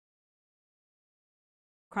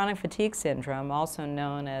Chronic fatigue syndrome, also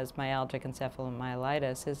known as myalgic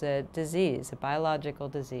encephalomyelitis, is a disease, a biological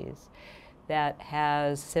disease, that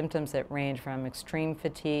has symptoms that range from extreme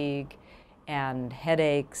fatigue and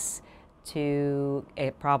headaches to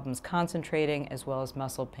problems concentrating, as well as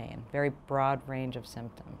muscle pain. Very broad range of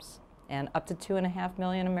symptoms. And up to 2.5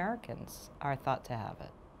 million Americans are thought to have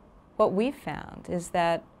it. What we found is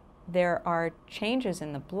that there are changes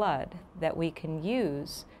in the blood that we can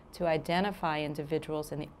use to identify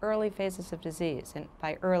individuals in the early phases of disease. And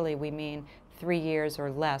by early, we mean 3 years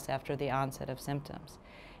or less after the onset of symptoms.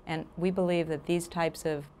 And we believe that these types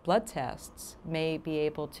of blood tests may be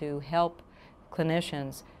able to help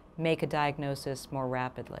clinicians make a diagnosis more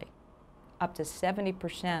rapidly. Up to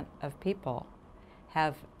 70% of people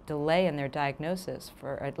have delay in their diagnosis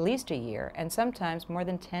for at least a year, and sometimes more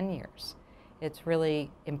than 10 years. It's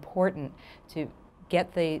really important to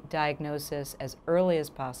get the diagnosis as early as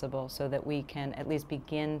possible so that we can at least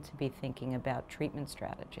begin to be thinking about treatment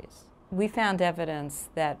strategies. We found evidence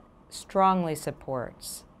that strongly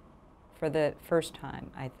supports, for the first time,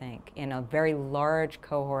 I think, in a very large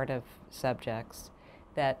cohort of subjects,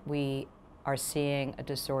 that we are seeing a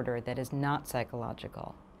disorder that is not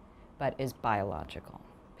psychological, but is biological.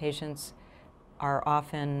 Patients are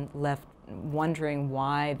often left wondering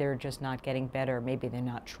why they're just not getting better. Maybe they're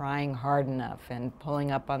not trying hard enough and pulling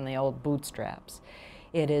up on the old bootstraps.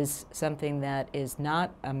 It is something that is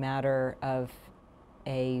not a matter of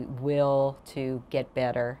a will to get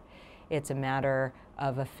better. It's a matter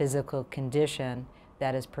of a physical condition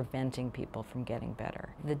that is preventing people from getting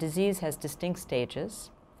better. The disease has distinct stages,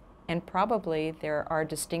 and probably there are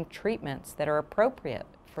distinct treatments that are appropriate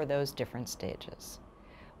for those different stages.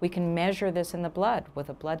 We can measure this in the blood with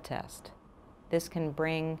a blood test. This can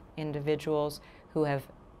bring individuals who have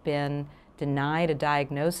been denied a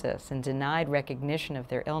diagnosis and denied recognition of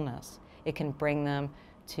their illness. It can bring them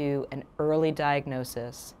to an early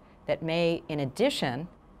diagnosis that may, in addition,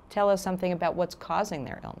 tell us something about what's causing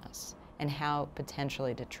their illness and how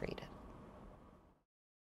potentially to treat it.